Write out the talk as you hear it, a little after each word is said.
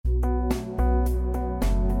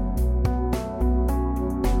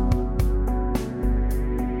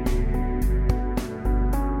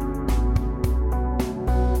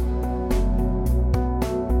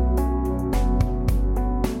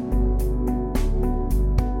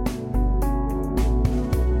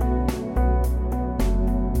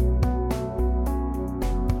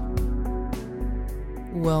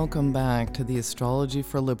Welcome back to the Astrology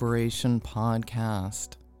for Liberation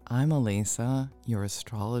podcast. I'm Elisa, your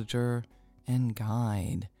astrologer and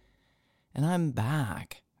guide, and I'm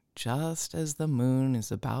back just as the moon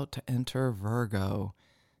is about to enter Virgo,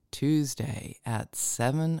 Tuesday at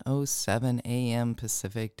 7:07 a.m.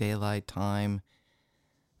 Pacific Daylight Time.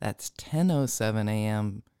 That's 10:07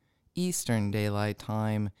 a.m. Eastern Daylight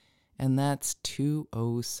Time, and that's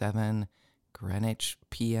 2:07 Greenwich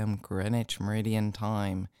PM, Greenwich Meridian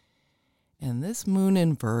Time. And this moon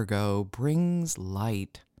in Virgo brings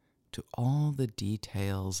light to all the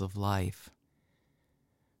details of life.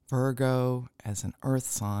 Virgo, as an earth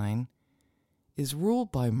sign, is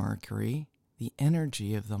ruled by Mercury, the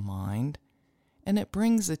energy of the mind, and it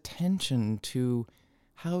brings attention to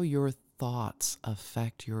how your thoughts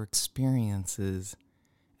affect your experiences,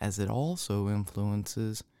 as it also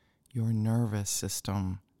influences your nervous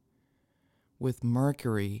system. With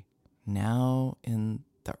Mercury now in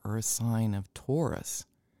the earth sign of Taurus,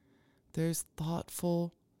 there's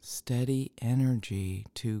thoughtful, steady energy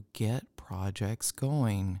to get projects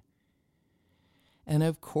going. And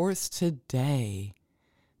of course today,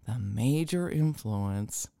 the major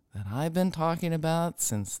influence that I've been talking about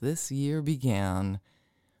since this year began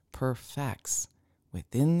perfects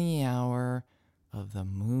within the hour of the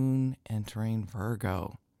moon entering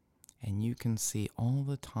Virgo. And you can see all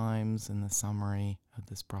the times in the summary of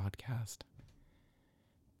this broadcast.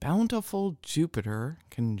 Bountiful Jupiter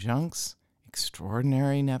conjuncts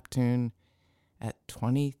extraordinary Neptune at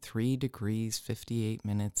 23 degrees 58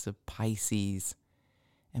 minutes of Pisces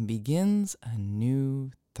and begins a new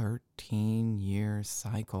 13-year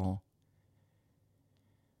cycle.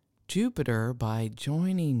 Jupiter, by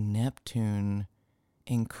joining Neptune,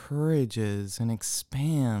 encourages and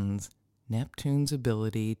expands Neptune's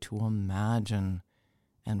ability to imagine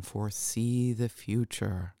and foresee the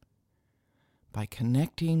future. By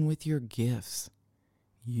connecting with your gifts,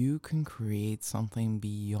 you can create something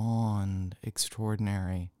beyond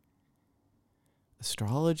extraordinary.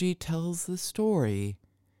 Astrology tells the story,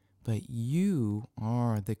 but you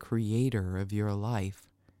are the creator of your life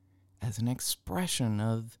as an expression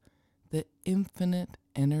of the infinite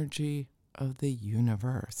energy of the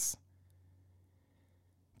universe.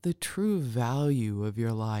 The true value of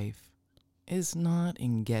your life is not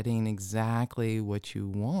in getting exactly what you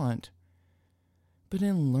want, but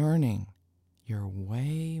in learning you're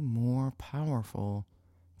way more powerful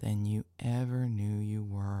than you ever knew you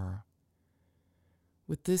were.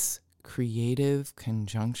 With this creative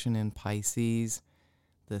conjunction in Pisces,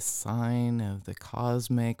 the sign of the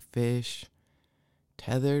cosmic fish,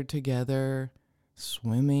 tethered together,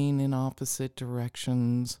 swimming in opposite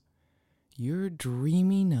directions, you're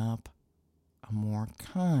dreaming up a more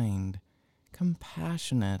kind,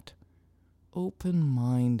 compassionate,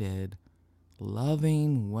 open-minded,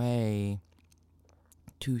 loving way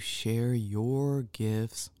to share your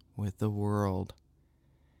gifts with the world.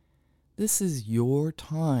 This is your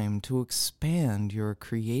time to expand your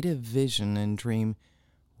creative vision and dream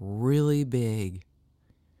really big.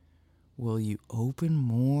 Will you open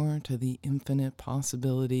more to the infinite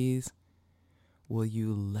possibilities? Will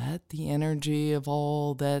you let the energy of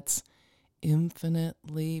all that's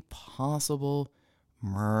infinitely possible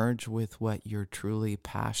merge with what you're truly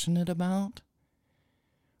passionate about?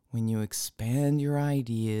 When you expand your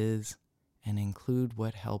ideas and include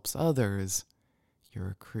what helps others,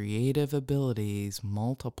 your creative abilities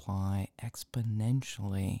multiply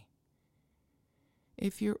exponentially.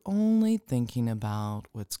 If you're only thinking about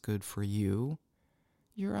what's good for you,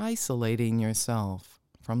 you're isolating yourself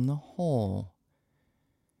from the whole.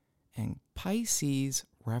 And Pisces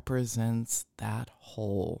represents that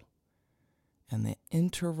whole and the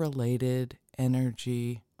interrelated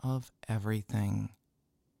energy of everything.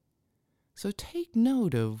 So take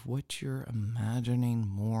note of what you're imagining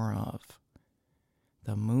more of.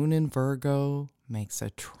 The moon in Virgo makes a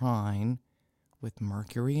trine with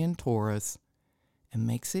Mercury in Taurus and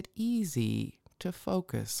makes it easy to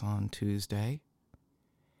focus on Tuesday.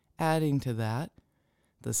 Adding to that,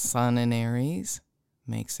 the sun in Aries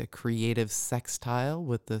makes a creative sextile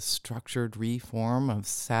with the structured reform of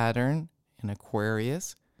Saturn in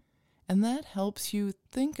Aquarius, and that helps you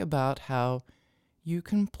think about how you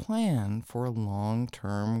can plan for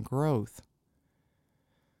long-term growth.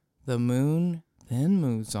 The moon then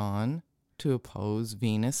moves on to oppose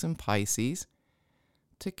Venus in Pisces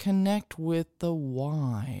to connect with the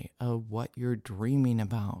why of what you're dreaming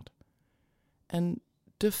about and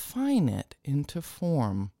define it into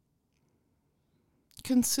form.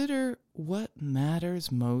 Consider what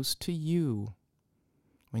matters most to you.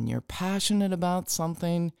 When you're passionate about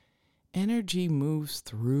something, energy moves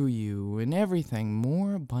through you and everything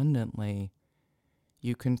more abundantly.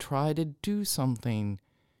 You can try to do something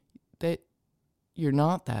that you're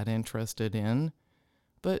not that interested in,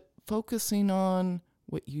 but focusing on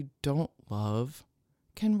what you don't love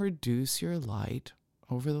can reduce your light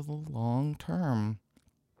over the long term.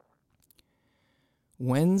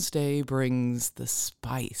 Wednesday brings the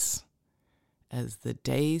spice as the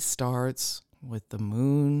day starts with the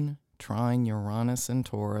moon trine Uranus and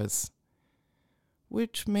Taurus,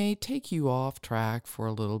 which may take you off track for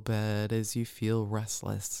a little bit as you feel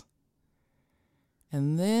restless.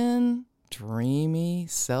 And then dreamy,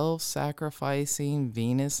 self-sacrificing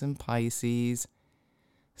Venus in Pisces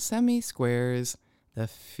semi-squares the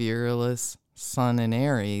fearless Sun in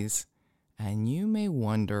Aries, and you may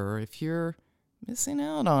wonder if you're missing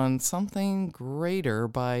out on something greater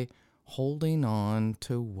by holding on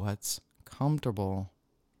to what's comfortable.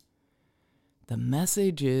 The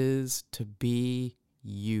message is to be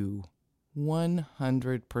you,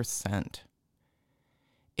 100%.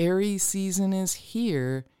 Aries season is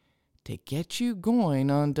here to get you going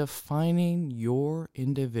on defining your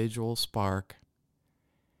individual spark.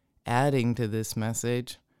 Adding to this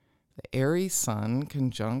message, the Aries Sun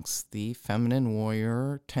conjuncts the feminine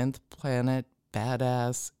warrior 10th planet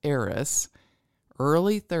badass Eris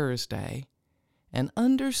early Thursday and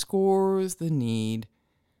underscores the need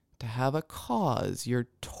to have a cause you're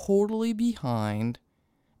totally behind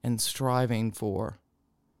and striving for.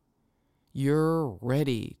 You're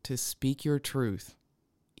ready to speak your truth,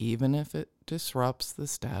 even if it disrupts the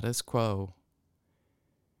status quo.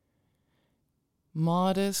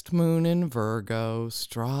 Modest moon in Virgo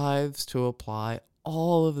strives to apply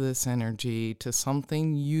all of this energy to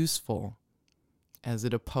something useful as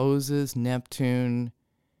it opposes Neptune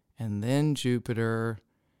and then Jupiter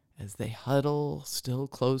as they huddle still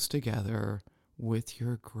close together with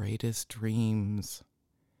your greatest dreams.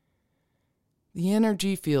 The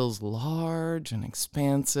energy feels large and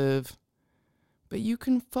expansive, but you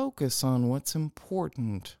can focus on what's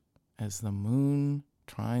important as the moon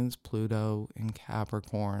trines Pluto in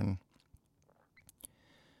Capricorn.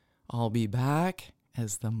 I'll be back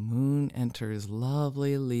as the moon enters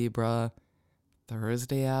lovely Libra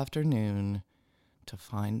Thursday afternoon to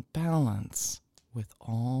find balance with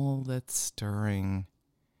all that's stirring.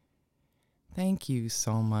 Thank you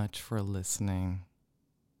so much for listening.